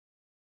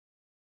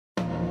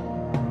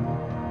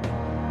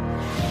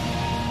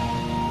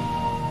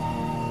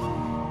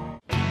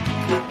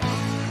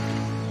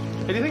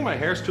Hey, do you think my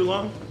hair's too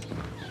long?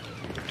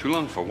 Too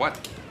long for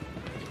what?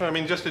 I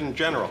mean, just in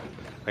general.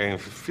 I mean, it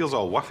feels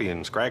all wuffy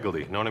and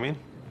scraggly, know what I mean?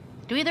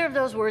 Do either of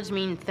those words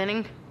mean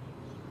thinning?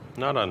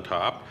 Not on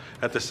top.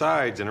 At the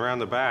sides and around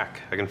the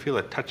back. I can feel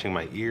it touching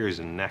my ears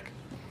and neck.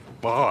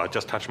 Oh, it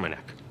just touched my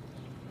neck.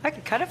 I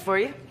could cut it for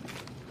you.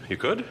 You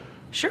could?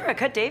 Sure, I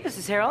cut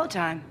Davis's hair all the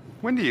time.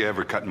 When do you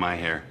ever cut my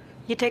hair?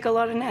 You take a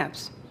lot of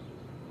naps.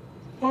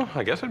 Well,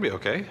 I guess it'd be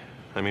okay.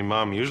 I mean,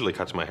 Mom usually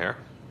cuts my hair.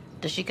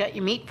 Does she cut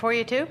your meat for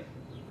you, too?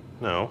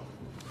 No.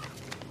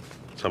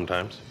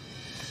 Sometimes.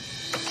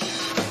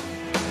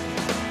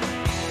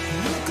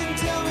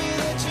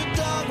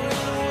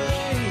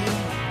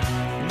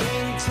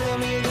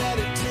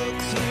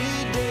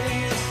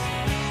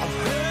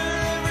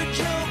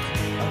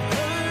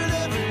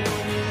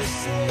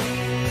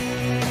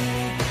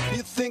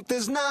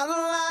 There's not a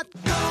lot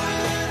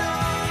going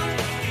on.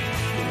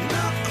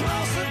 Look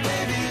closer,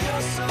 baby,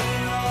 you're so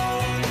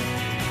wrong.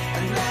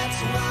 And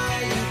that's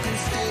why you can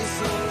stay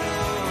so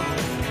long.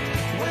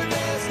 When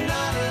there's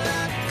not a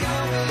lot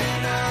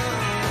going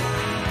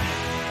on.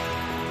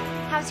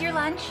 How's your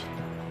lunch?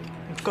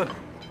 Good.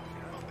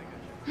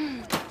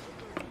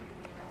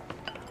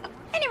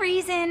 Any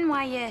reason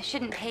why you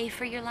shouldn't pay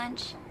for your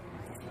lunch?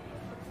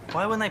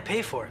 Why wouldn't I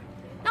pay for it?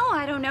 Oh,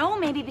 I don't know.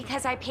 Maybe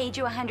because I paid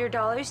you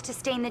 $100 to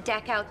stain the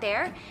deck out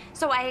there.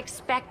 So I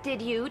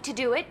expected you to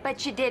do it,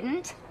 but you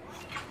didn't.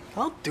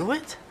 I'll do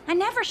it. I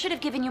never should have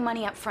given you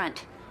money up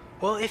front.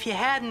 Well, if you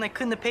hadn't, I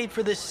couldn't have paid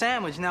for this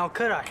sandwich, now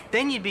could I?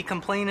 Then you'd be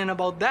complaining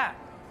about that.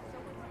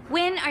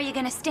 When are you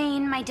gonna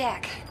stain my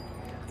deck?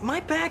 My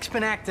back's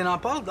been acting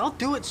up. I'll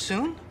do it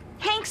soon.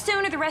 Hank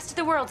soon or the rest of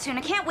the world soon.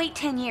 I can't wait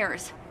 10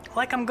 years.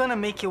 Like I'm gonna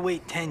make you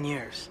wait 10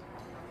 years.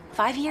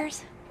 5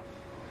 years?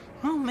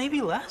 Well,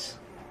 maybe less.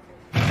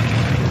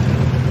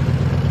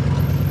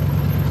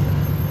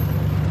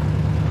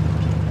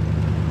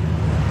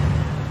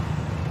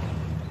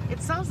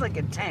 It sounds like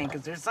a tank.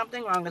 Is there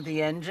something wrong with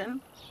the engine?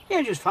 The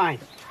engine's fine.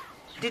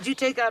 Did you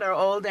take out our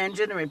old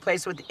engine and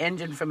replace it with the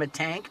engine from a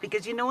tank?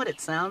 Because you know what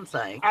it sounds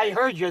like. I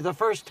heard you the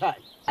first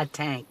time. A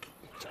tank.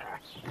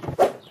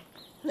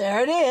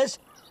 There it is.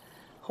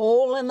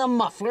 Hole in the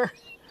muffler.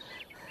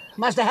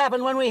 Must have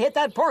happened when we hit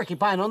that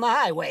porcupine on the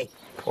highway.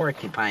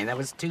 Porcupine, that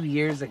was 2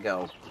 years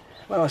ago.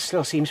 Well, it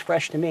still seems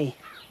fresh to me.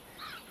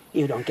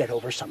 You don't get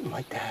over something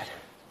like that.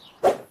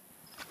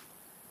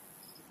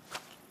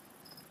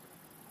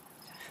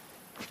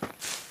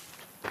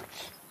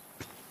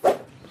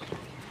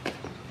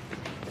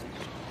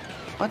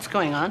 What's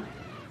going on?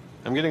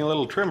 I'm getting a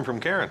little trim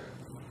from Karen.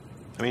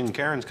 I mean,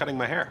 Karen's cutting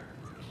my hair.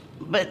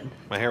 But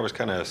My hair was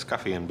kind of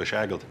scuffy and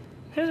beshaggled.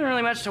 There isn't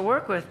really much to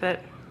work with,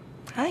 but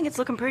I think it's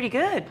looking pretty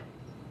good.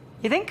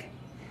 You think?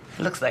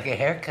 looks like a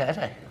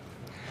haircut,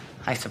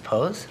 I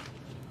suppose.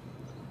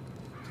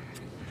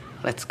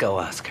 Let's go,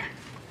 Oscar.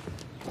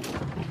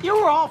 You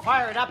were all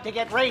fired up to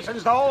get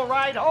raisins the whole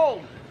ride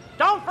home.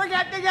 Don't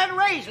forget to get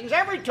raisins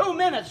every 2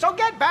 minutes, so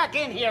get back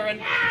in here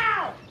and...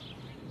 Ow!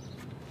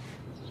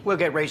 We'll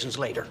get raisins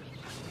later.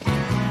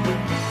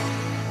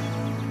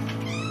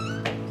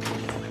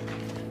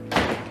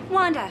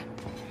 Wanda,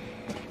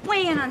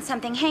 weigh in on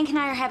something. Hank and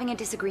I are having a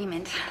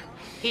disagreement.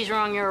 He's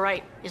wrong, you're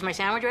right. Is my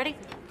sandwich ready?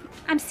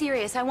 I'm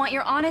serious. I want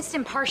your honest,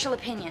 impartial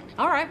opinion.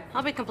 All right,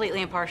 I'll be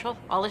completely impartial.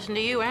 I'll listen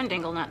to you and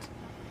Dingle Nuts.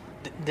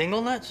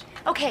 Dingle Nuts?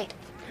 Okay,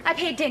 I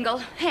paid Dingle,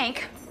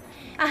 Hank,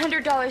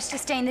 $100 to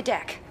stain the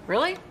deck.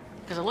 Really?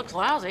 Because it looks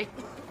lousy.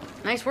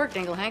 Nice work,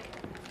 Dingle Hank.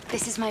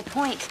 This is my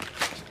point.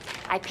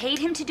 I paid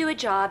him to do a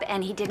job,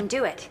 and he didn't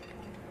do it.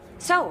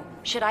 So,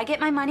 should I get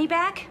my money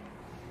back?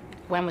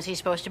 When was he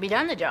supposed to be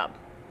done the job?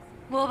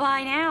 Well,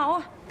 by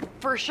now,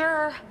 for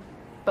sure.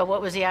 But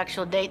what was the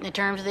actual date and the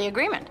terms of the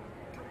agreement?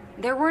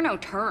 There were no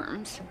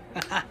terms.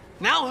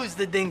 Now who's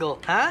the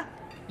dingle, huh?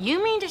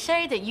 You mean to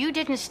say that you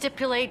didn't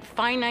stipulate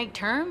finite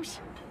terms?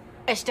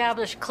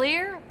 Establish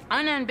clear,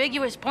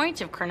 unambiguous points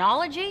of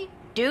chronology,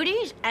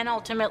 duties, and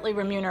ultimately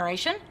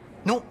remuneration?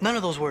 No, none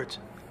of those words.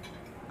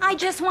 I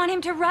just want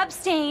him to rub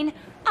stain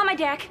on my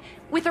deck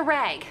with a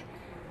rag.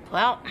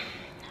 Well,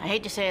 I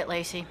hate to say it,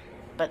 Lacey,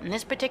 but in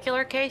this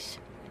particular case,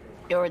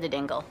 you're the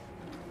dingle.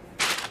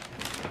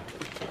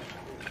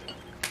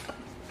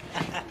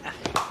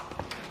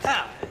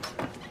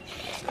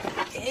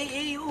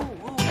 Hey, ooh.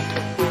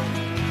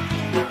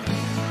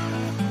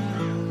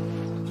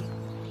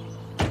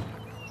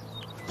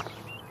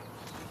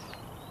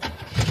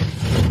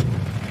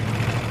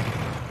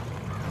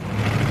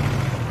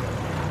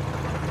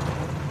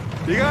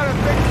 You gotta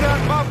fix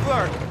that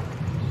muffler.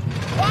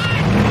 What?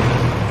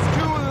 It's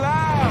too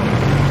loud.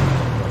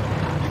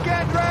 You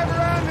can't drive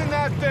around in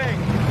that thing.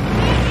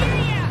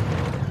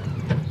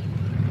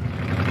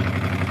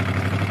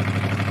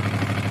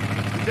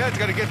 Your dad's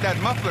gotta get that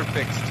muffler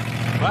fixed.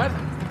 What?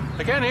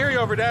 I can't hear you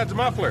over Dad's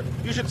muffler.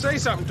 You should say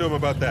something to him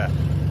about that.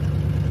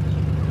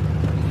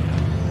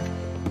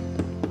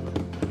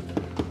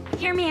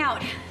 Hear me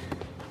out.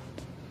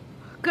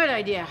 Good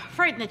idea.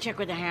 Frighten the chick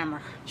with a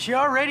hammer. She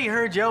already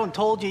heard you out and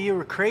told you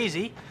were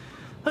crazy.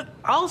 Look,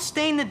 I'll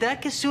stain the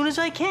deck as soon as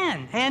I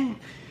can. And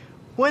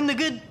when the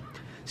good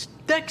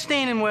deck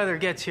staining weather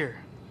gets here.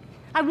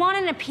 I want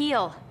an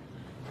appeal.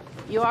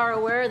 You are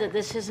aware that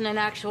this isn't an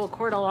actual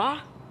court of law?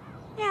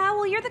 Yeah,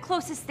 well, you're the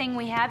closest thing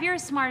we have. You're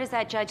as smart as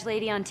that judge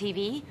lady on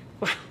TV.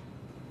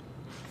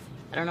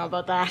 I don't know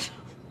about that.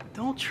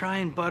 Don't try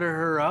and butter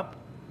her up.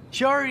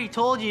 She already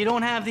told you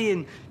don't have the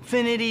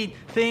infinity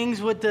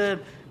things with the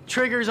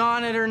triggers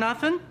on it or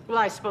nothing. Well,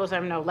 I suppose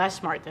I'm no less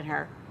smart than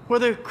her. Or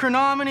the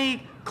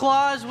chronominy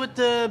clause with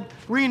the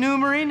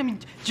renumerating. I mean,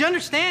 do you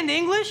understand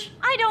English?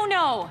 I don't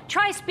know.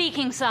 Try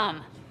speaking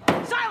some.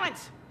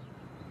 Silence!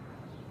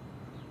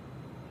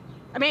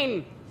 I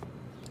mean,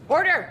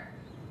 order!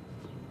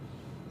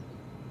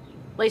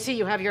 Lacey,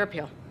 you have your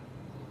appeal.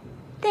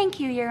 Thank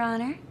you, Your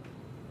Honor.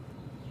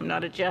 I'm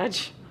not a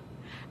judge,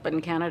 but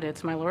in Canada,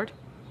 it's my lord.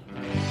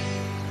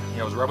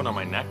 Yeah, I was rubbing on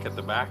my neck at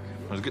the back.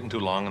 It was getting too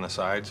long on the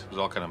sides. It was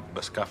all kind of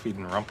bescuffied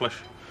and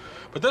rumplish.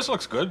 But this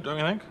looks good, don't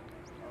you think?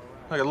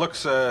 Like, it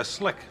looks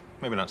slick.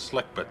 Maybe not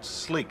slick, but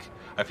sleek.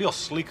 I feel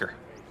sleeker.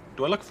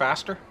 Do I look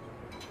faster?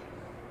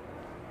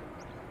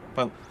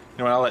 Well, you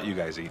know what? I'll let you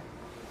guys eat.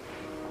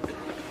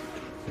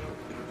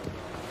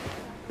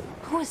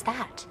 Who is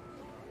that?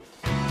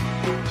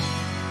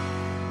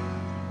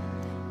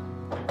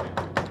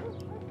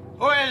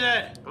 Who is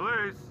it?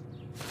 Police.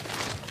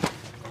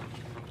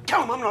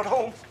 Tell him I'm not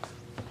home.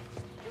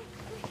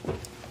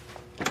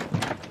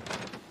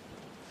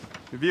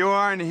 If you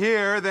aren't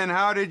here, then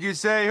how did you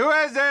say, who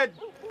is it?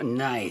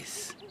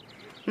 Nice.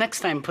 Next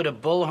time, put a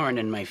bullhorn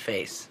in my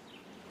face.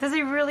 Does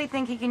he really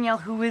think he can yell,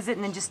 "Who is it?"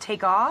 and then just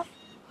take off?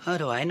 How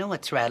do I know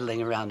what's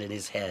rattling around in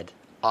his head,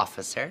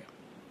 officer?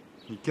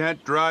 You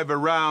can't drive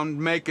around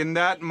making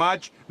that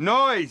much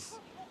noise.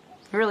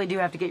 You really do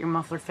have to get your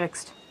muffler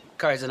fixed.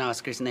 Car's in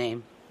Oscar's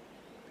name.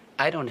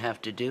 I don't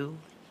have to do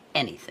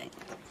anything.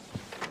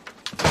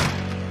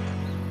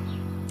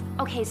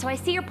 Okay, so I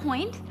see your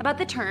point about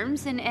the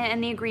terms and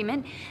the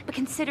agreement, but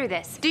consider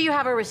this. Do you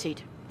have a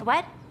receipt?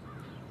 What?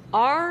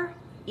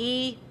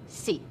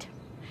 R-E-Seat.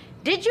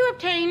 Did you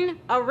obtain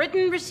a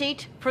written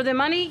receipt for the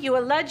money you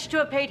allege to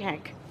have paid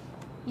Hank?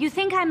 You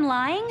think I'm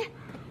lying?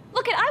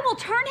 Look, I will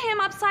turn him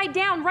upside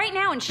down right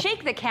now and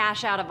shake the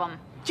cash out of him.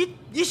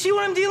 You see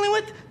what I'm dealing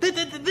with?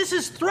 This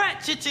is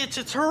threats.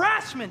 It's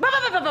harassment.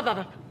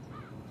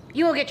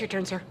 You will get your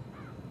turn, sir.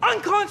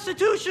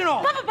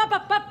 Unconstitutional.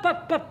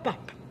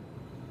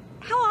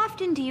 How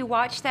often do you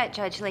watch that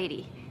judge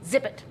lady?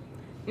 Zip it.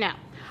 Now,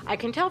 I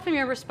can tell from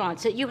your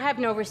response that you have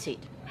no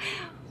receipt.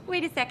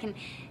 Wait a second.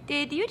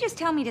 Did you just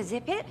tell me to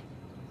zip it?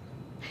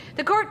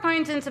 The court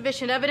finds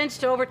insufficient evidence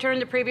to overturn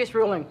the previous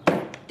ruling.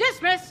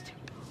 Dismissed.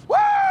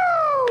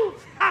 Woo!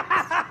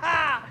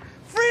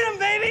 Freedom,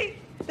 baby!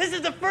 This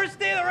is the first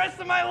day of the rest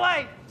of my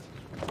life.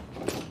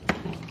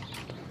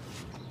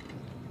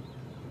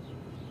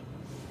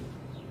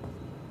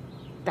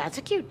 That's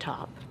a cute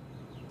top.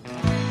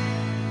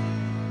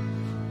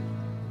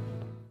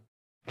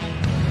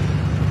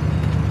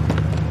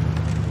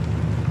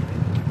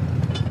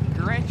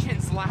 Your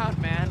engine's loud,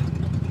 man.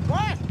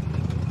 What?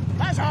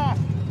 That's off.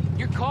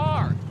 Your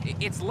car.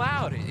 It's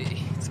loud.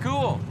 It's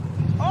cool.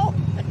 Oh.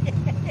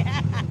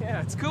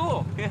 Yeah, it's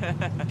cool.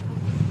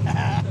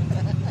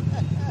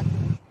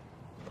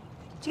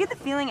 Do you get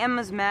the feeling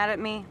Emma's mad at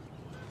me?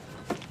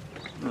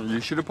 You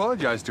should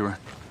apologize to her.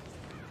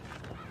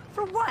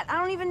 For what? I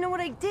don't even know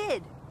what I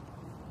did.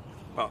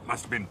 Well, it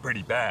must have been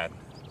pretty bad.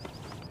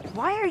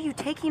 Why are you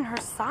taking her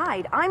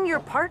side? I'm your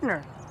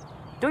partner.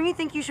 Don't you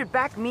think you should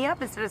back me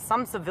up instead of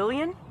some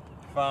civilian?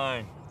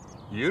 Fine.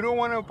 You don't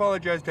want to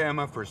apologize to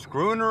Emma for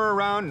screwing her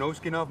around, no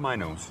skin off my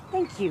nose.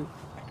 Thank you.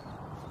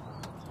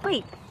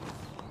 Wait.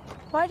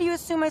 Why do you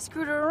assume I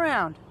screwed her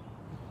around?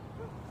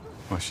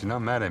 Well, she's not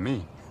mad at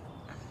me.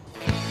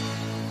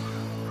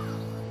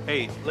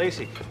 Hey,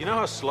 Lacey, you know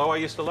how slow I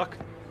used to look?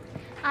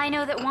 I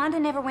know that Wanda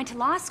never went to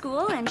law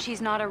school, and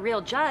she's not a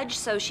real judge,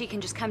 so she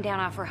can just come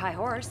down off her high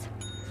horse.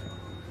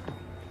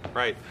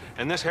 Right.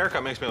 And this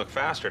haircut makes me look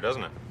faster,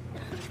 doesn't it?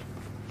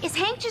 Is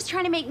Hank just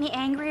trying to make me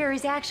angry, or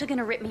is he actually going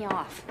to rip me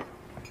off?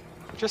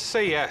 Just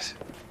say yes.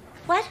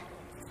 What?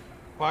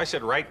 Well, I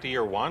said right to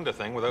your Wanda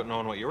thing without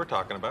knowing what you were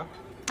talking about.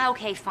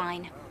 Okay,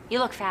 fine. You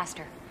look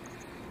faster.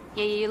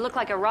 You look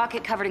like a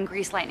rocket covered in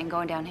grease lightning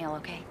going downhill,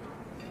 okay?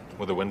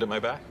 With the wind at my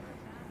back?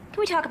 Can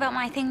we talk about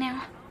my thing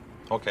now?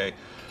 Okay.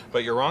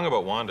 But you're wrong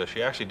about Wanda.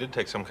 She actually did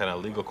take some kind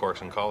of legal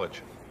course in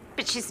college.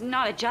 But she's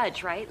not a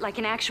judge, right? Like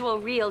an actual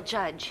real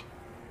judge.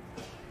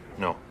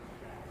 No.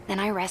 Then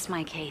I rest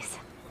my case.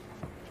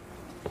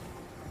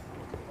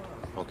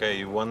 Okay,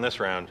 you won this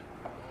round.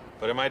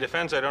 But in my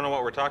defense, I don't know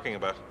what we're talking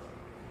about.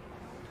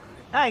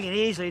 I could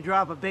easily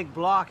drop a big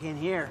block in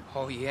here.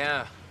 Oh,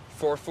 yeah.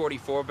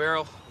 444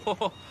 barrel.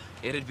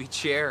 It'd be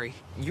cherry.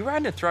 You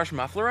riding a thrush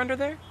muffler under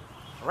there?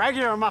 A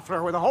regular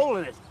muffler with a hole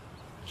in it.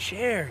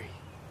 Cherry.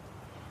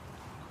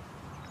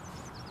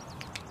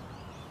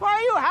 Why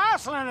are you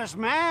hassling us,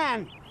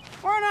 man?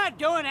 We're not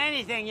doing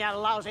anything, you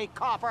lousy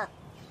copper.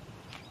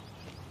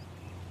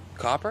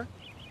 Copper?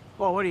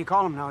 Well, what do you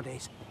call them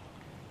nowadays?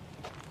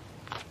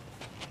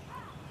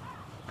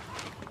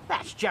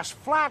 That's just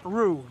flat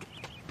rude.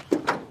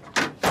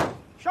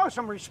 Show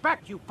some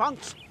respect, you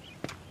punks.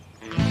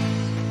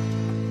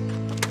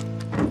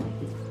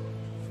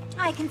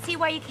 I can see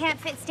why you can't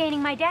fit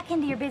staining my deck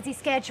into your busy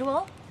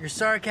schedule. Your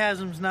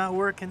sarcasm's not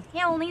working.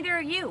 Yeah, well, neither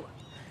are you.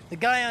 The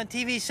guy on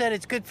TV said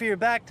it's good for your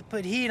back to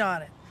put heat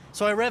on it.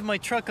 So I revved my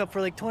truck up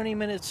for like 20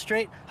 minutes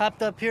straight,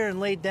 hopped up here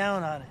and laid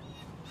down on it.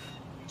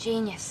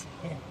 Genius.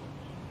 Yeah.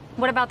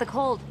 What about the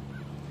cold?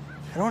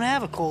 I don't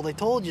have a cold, I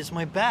told you, it's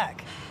my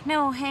back.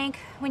 No, Hank.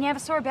 When you have a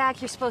sore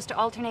back, you're supposed to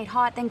alternate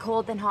hot, then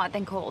cold, then hot,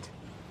 then cold.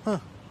 Huh.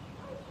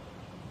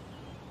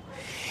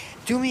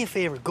 Do me a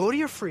favor, go to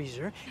your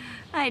freezer.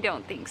 I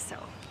don't think so.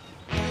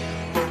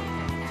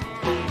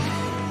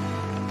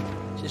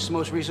 Is this the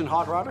most recent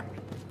hot rodder?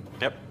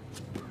 Yep.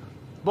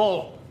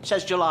 Bull.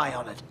 Says July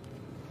on it.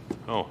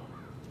 Oh,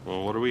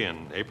 well, what are we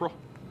in, April?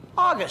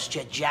 August,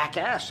 you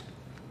jackass.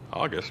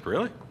 August,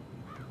 really?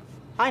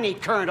 I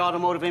need current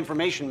automotive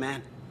information,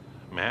 man.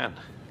 Man,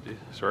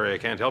 sorry I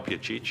can't help you,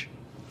 Cheech.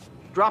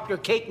 Drop your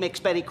cake mix,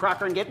 Betty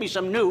Crocker, and get me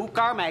some new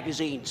car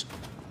magazines.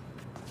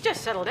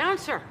 Just settle down,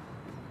 sir.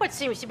 What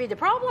seems to be the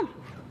problem?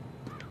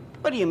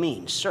 What do you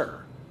mean,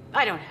 sir?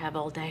 I don't have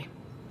all day.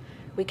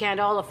 We can't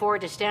all afford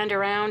to stand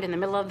around in the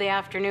middle of the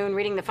afternoon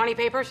reading the funny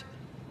papers.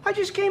 I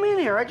just came in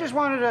here. I just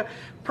wanted a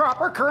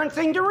proper current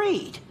thing to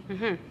read.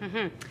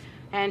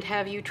 And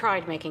have you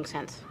tried making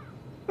sense?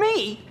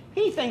 Me?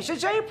 He thinks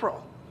it's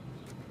April.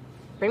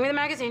 Bring me the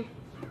magazine.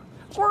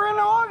 We're in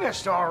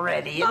August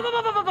already. I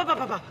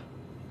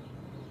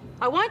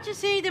want to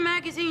see the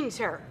magazine,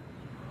 sir.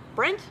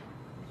 Brent?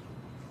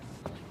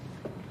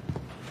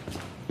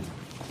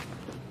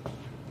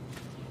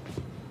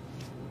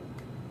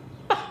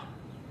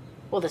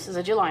 Well, this is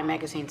a July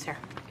magazine, sir.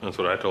 That's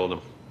what I told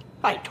him.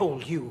 I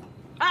told you.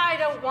 I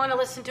don't want to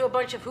listen to a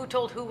bunch of who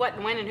told who what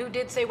and when and who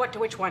did say what to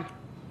which one.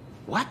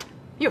 What?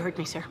 You heard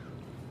me, sir.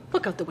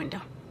 Look out the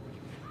window.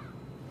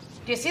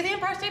 Do you see the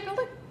Empire State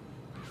Building?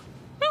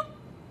 No.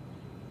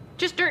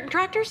 Just dirt and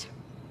tractors?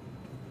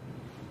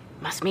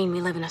 Must mean we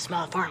live in a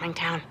small farming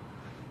town.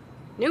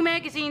 New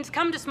magazines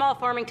come to small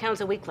farming towns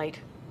a week late.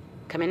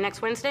 Come in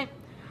next Wednesday.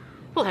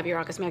 We'll have your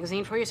August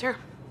magazine for you, sir.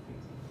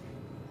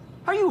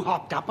 Are you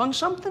hopped up on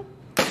something?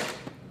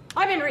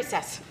 I'm in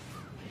recess.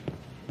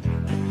 Do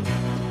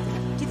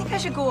you think I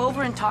should go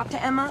over and talk to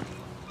Emma?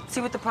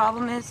 See what the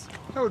problem is?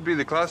 That would be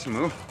the classy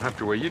move,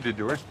 after what you did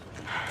to her.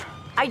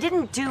 I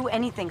didn't do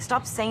anything.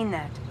 Stop saying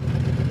that.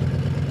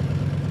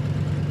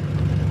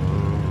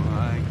 Oh,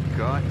 I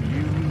got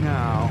you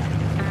now.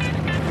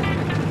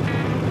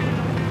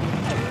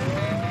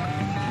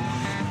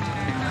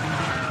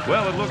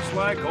 Well, it looks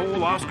like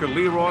old Oscar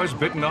Leroy's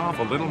bitten off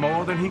a little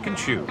more than he can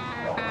chew.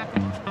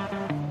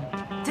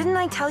 Didn't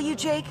I tell you,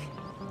 Jake?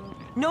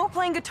 No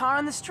playing guitar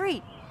on the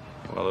street.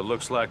 Well, it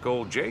looks like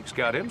old Jake's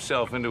got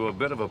himself into a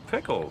bit of a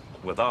pickle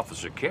with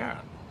Officer Karen.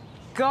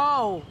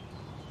 Go.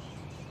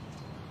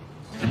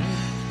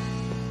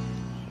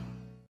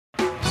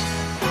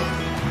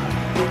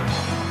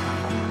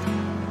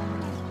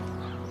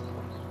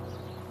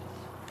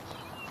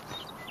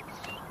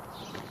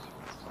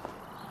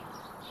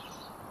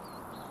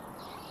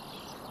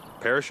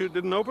 Parachute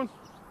didn't open?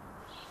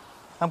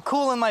 I'm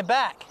cooling my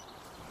back.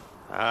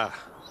 Ah,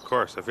 of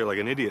course. I feel like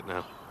an idiot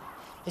now.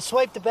 I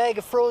swiped a bag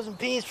of frozen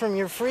peas from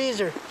your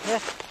freezer. Yeah,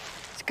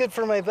 it's good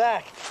for my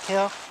back, you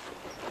know?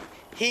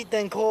 Heat,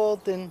 then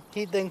cold, then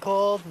heat, then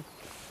cold.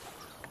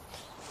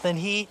 Then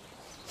heat.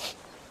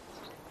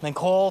 Then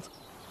cold.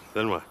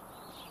 Then what?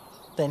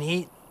 Then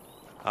heat.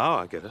 Oh,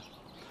 I get it.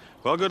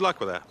 Well, good luck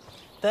with that.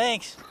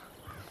 Thanks.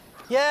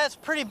 Yeah, it's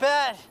pretty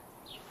bad.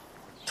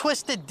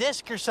 Twisted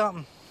disc or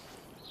something.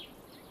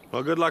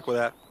 Well, good luck with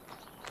that.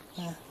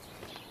 Yeah.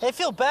 I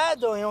feel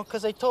bad, though, you know,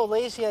 because I told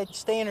Lacey I'd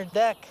stay in her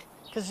deck.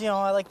 Because, you know,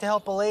 I like to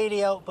help a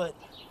lady out, but...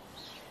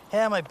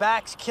 yeah, my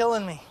back's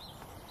killing me.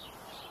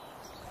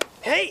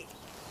 Hey!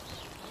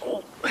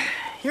 Oh,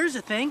 here's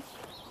the thing.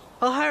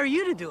 I'll hire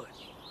you to do it.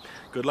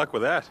 Good luck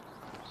with that.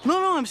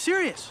 No, I'm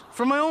serious.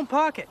 From my own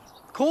pocket.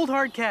 Cold,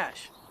 hard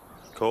cash.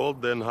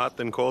 Cold, then hot,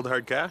 then cold,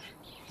 hard cash?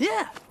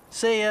 Yeah.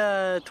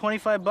 Say,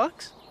 25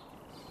 bucks?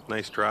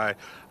 Nice try.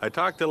 I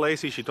talked to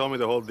Lacey. She told me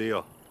the whole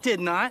deal. Did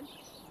not.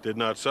 Did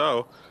not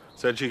so.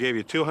 Said she gave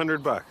you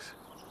 200 bucks.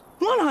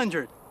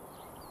 100.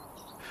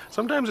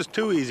 Sometimes it's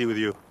too easy with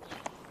you.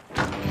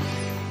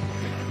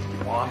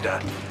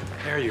 Wanda,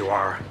 there you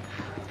are.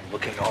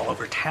 Looking all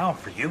over town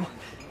for you.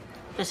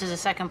 This is the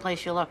second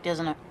place you looked,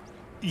 isn't it?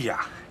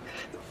 Yeah.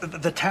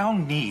 The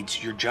town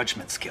needs your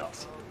judgment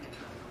skills.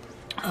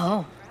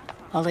 Oh,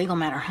 a legal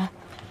matter, huh?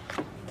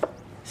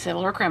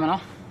 Civil or criminal?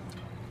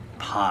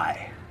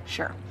 Pie.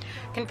 Sure.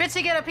 Can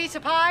Fitzy get a piece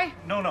of pie?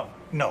 No.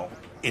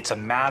 It's a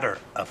matter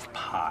of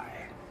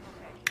pie.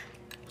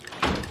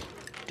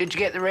 Did you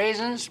get the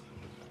raisins?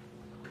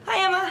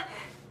 Hi, Emma.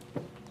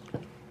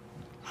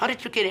 How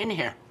did you get in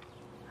here?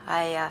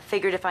 I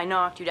figured if I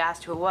knocked, you'd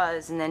ask who it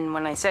was, and then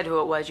when I said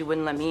who it was, you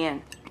wouldn't let me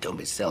in. Don't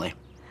be silly.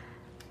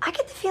 I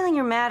get the feeling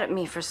you're mad at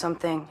me for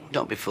something.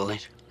 Don't be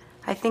foolish.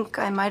 I think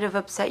I might have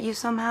upset you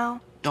somehow.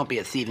 Don't be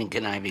a thieving,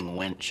 conniving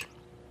wench.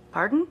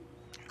 Pardon?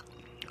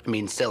 I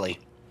mean, silly.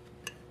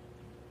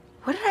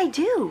 What did I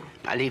do?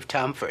 I leave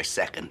town for a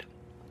second.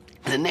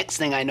 The next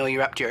thing I know,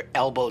 you're up to your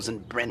elbows in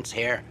Brent's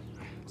hair.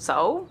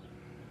 So?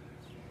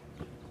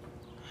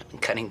 I've been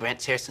cutting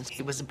Brent's hair since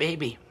he was a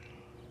baby.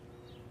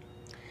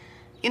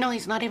 You know,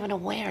 he's not even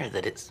aware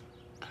that it's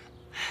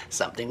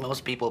something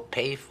most people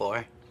pay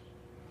for.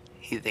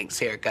 He thinks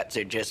haircuts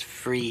are just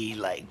free,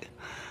 like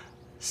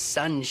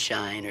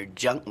sunshine or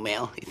junk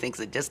mail. He thinks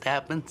it just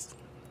happens.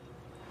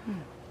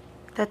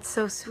 That's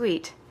so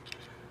sweet.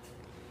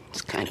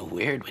 It's kind of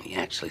weird when you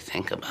actually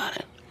think about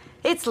it.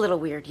 It's a little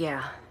weird,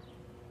 yeah.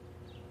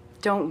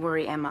 Don't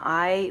worry, Emma.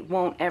 I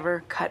won't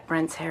ever cut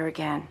Brent's hair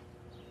again.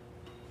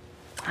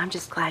 I'm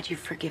just glad you've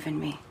forgiven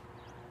me.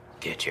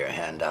 Get your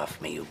hand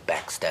off me, you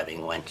backstabbing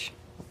wench.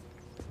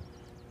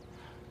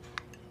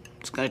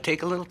 It's gonna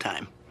take a little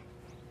time.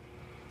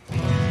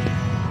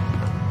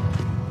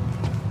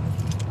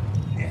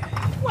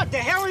 What the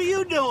hell are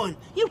you doing?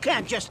 You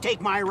can't just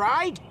take my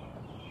ride.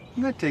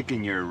 I'm not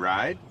taking your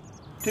ride.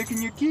 I'm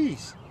taking your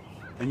keys.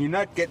 And you're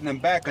not getting them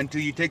back until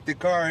you take the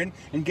car in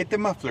and get the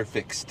muffler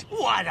fixed.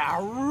 What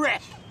a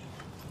rip!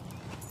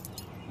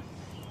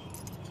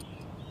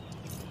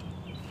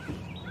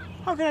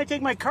 How can I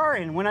take my car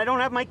in when I don't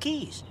have my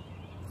keys?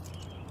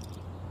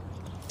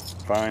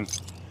 Fine.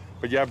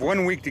 But you have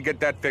 1 week to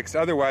get that fixed.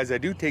 Otherwise, I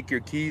do take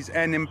your keys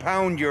and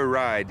impound your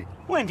ride.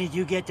 When did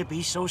you get to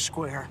be so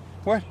square?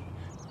 What?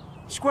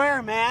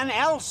 Square, man.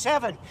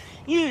 L7.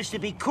 You used to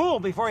be cool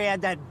before you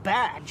had that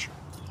badge.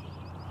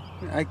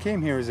 I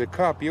came here as a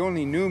cop. You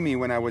only knew me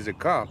when I was a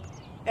cop.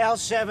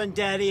 L7,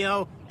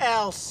 Daddy-O.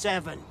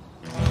 L7.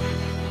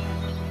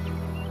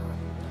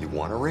 You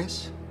want to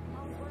race?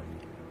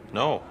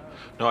 No.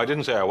 No, I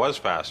didn't say I was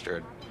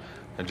faster.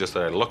 It's just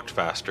that I looked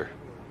faster.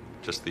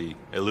 Just the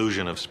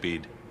illusion of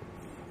speed.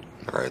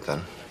 All right,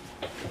 then.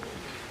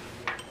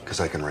 Because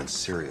I can run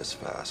serious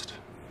fast.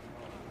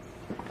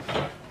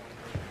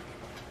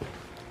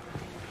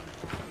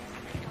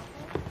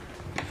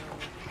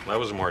 That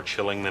was more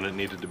chilling than it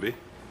needed to be.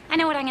 I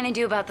know what I'm gonna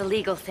do about the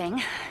legal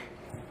thing.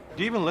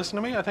 Do you even listen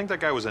to me? I think that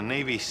guy was a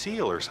Navy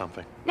SEAL or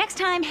something. Next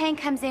time Hank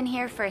comes in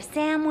here for a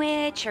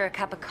sandwich or a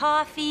cup of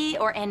coffee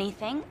or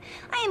anything,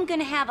 I am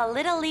gonna have a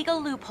little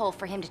legal loophole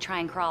for him to try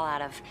and crawl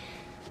out of.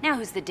 Now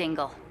who's the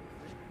dingle?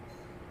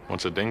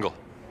 What's a dingle?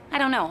 I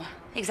don't know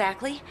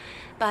exactly,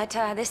 but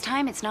this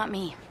time it's not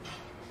me.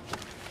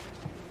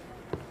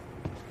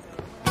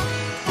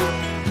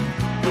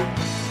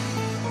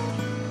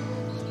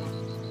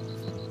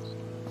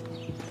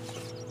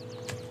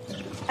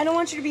 I don't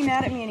want you to be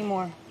mad at me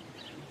anymore.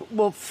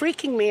 Well,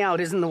 freaking me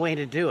out isn't the way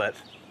to do it.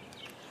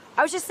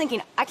 I was just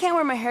thinking, I can't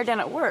wear my hair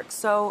down at work,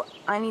 so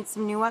I need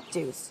some new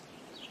updos.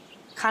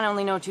 Kinda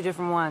only know 2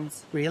 different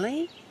ones.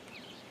 Really?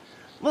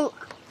 Well,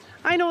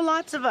 I know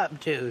lots of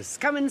updos.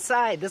 Come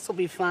inside, this'll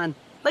be fun.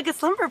 Like a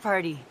slumber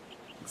party.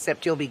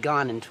 Except you'll be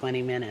gone in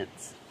 20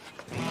 minutes.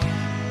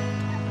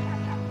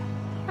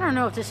 I don't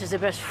know if this is the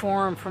best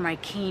forum for my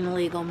keen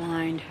legal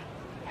mind.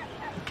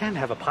 You can't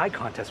have a pie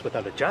contest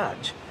without a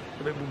judge.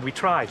 We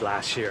tried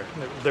last year.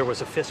 There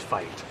was a fist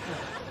fight.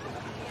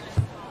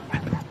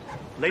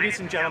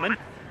 Ladies and gentlemen,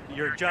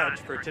 your judge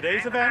for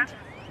today's event,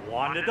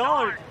 Wanda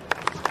Dollard.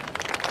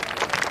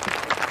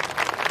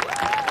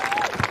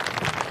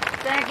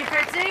 Thank you,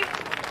 Fritzy.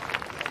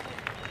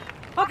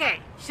 Okay,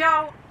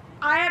 so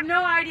I have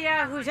no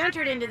idea who's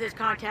entered into this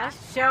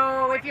contest,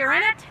 so if you're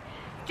in it,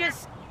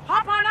 just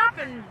hop on up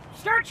and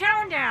start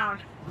chowing down.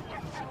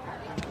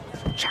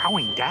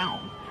 Chowing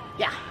down?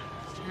 Yeah,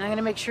 and I'm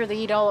gonna make sure they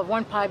eat all of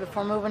one pie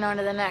before moving on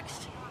to the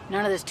next.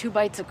 None of this 2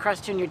 bites of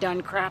crust and you're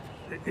done crap.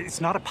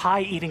 It's not a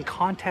pie-eating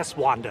contest,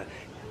 Wanda.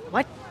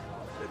 What?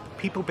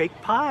 People bake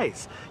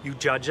pies. You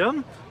judge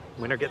them,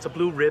 winner gets a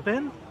blue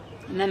ribbon.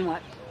 And then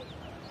what?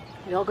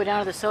 We all go down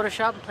to the soda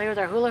shop and play with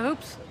our hula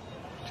hoops?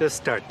 Just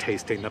start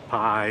tasting the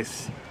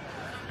pies.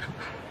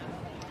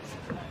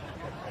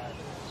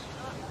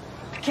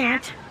 I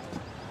can't.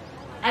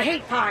 I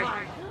hate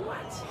pie.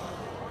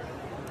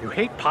 You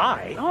hate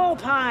pie? Oh,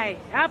 pie.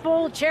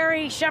 Apple,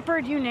 cherry,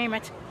 shepherd, you name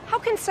it. How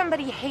can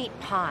somebody hate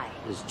pie?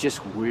 It's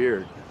just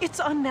weird.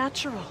 It's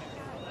unnatural.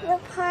 The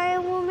pie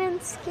woman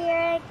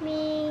scared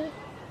me.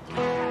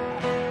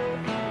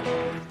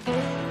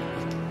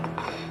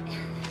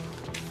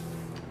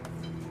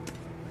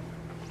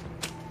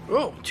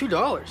 Oh,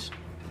 $2.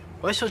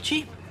 Why so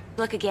cheap?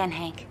 Look again,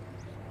 Hank.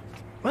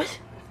 What?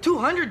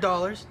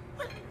 $200?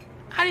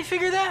 How do you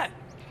figure that?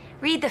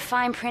 Read the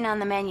fine print on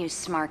the menu,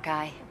 smart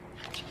guy.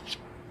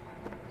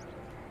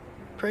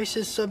 Price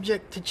is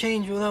subject to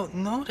change without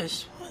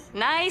notice.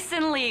 Nice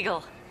and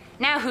legal.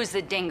 Now who's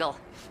the dingle?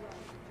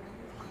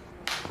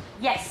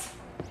 Yes.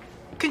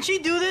 Can she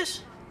do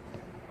this?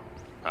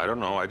 I don't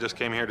know. I just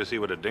came here to see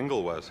what a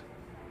dingle was.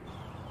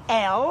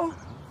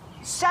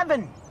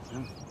 L7.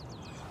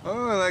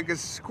 Oh, like a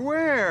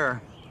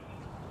square.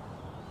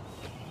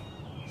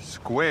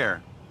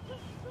 Square.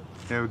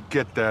 Now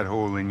get that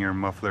hole in your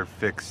muffler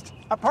fixed.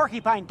 A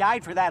porcupine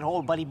died for that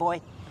hole, buddy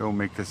boy. Don't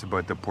make this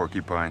about the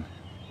porcupine.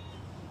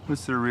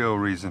 What's the real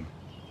reason?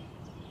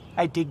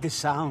 I dig the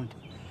sound.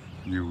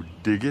 You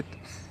dig it?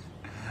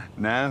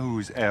 Now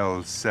who's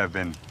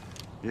L7?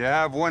 You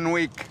have 1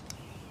 week.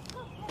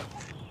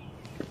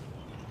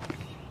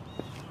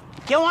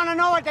 You want to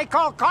know what they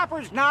call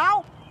coppers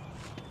now?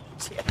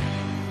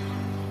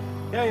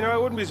 Yeah, you know, I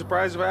wouldn't be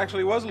surprised if I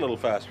actually was a little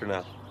faster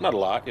now. Not a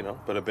lot, you know,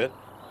 but a bit.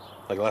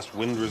 Like less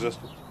wind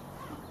resistant.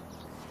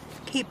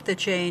 Keep the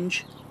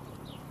change.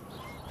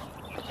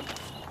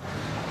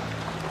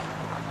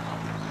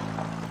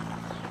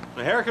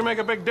 The hair can make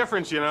a big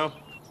difference, you know.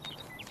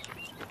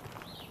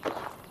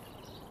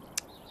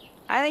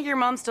 I think your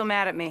mom's still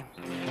mad at me.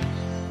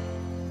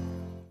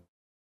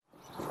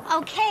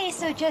 Okay,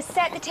 so just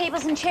set the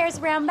tables and chairs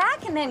around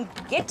back and then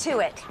get to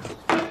it.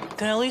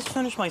 Can I at least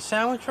finish my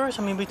sandwich first?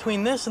 I mean,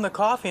 between this and the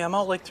coffee, I'm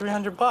out like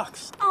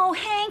 $300. Oh,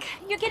 Hank,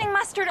 you're getting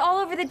mustard all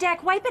over the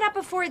deck. Wipe it up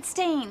before it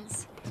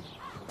stains.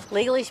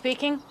 Legally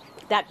speaking,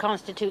 that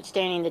constitutes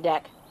staining the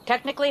deck.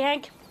 Technically,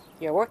 Hank,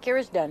 your work here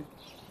is done.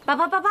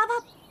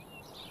 Ba-ba-ba-ba-ba.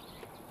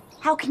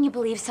 How can you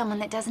believe someone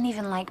that doesn't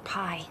even like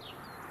pie?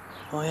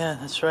 Oh, yeah,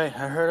 that's right.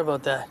 I heard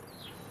about that.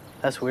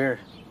 That's weird.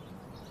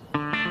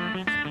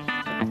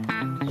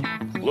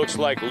 Looks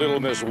like little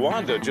Miss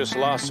Wanda just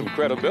lost some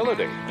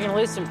credibility. You're gonna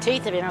lose some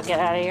teeth if you don't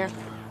get out of here.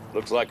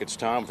 Looks like it's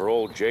time for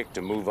old Jake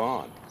to move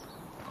on.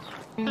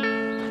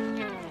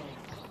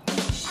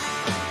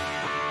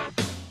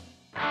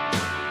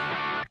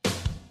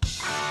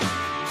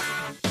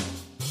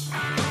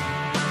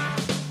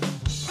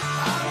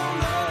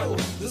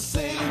 The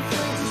same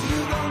things you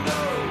don't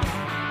know.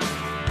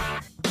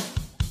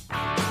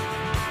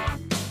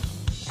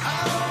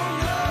 I don't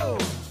know.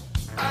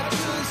 I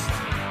just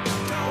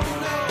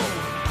don't know.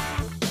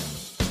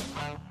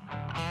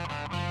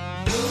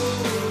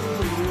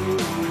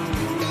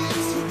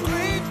 It's a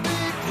great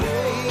big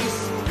place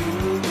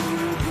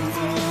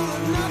full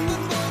of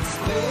nothing but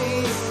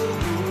space,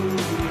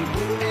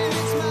 and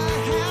it's my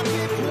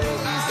happy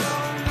place. I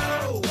don't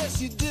know. Yes,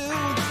 you do.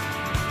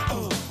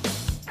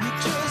 You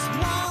just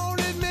won't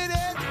admit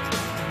it.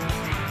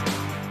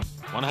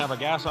 Want to have a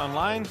gas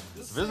online?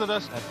 Visit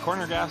us at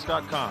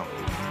cornergas.com.